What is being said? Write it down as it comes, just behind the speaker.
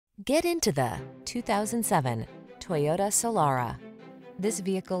Get into the 2007 Toyota Solara. This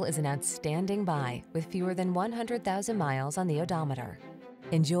vehicle is an outstanding buy with fewer than 100,000 miles on the odometer.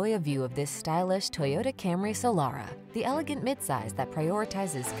 Enjoy a view of this stylish Toyota Camry Solara, the elegant midsize that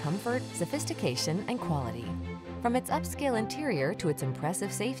prioritizes comfort, sophistication, and quality. From its upscale interior to its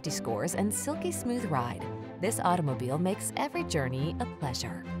impressive safety scores and silky smooth ride, this automobile makes every journey a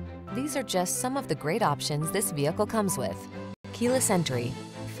pleasure. These are just some of the great options this vehicle comes with: keyless entry,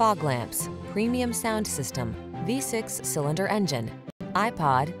 fog lamps, premium sound system, V6 cylinder engine,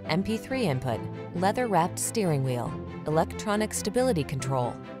 iPod, MP3 input, leather-wrapped steering wheel, electronic stability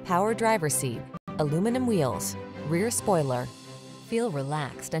control, power driver's seat, aluminum wheels, rear spoiler. Feel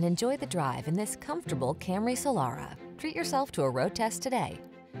relaxed and enjoy the drive in this comfortable Camry Solara. Treat yourself to a road test today.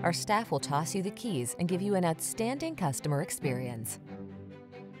 Our staff will toss you the keys and give you an outstanding customer experience.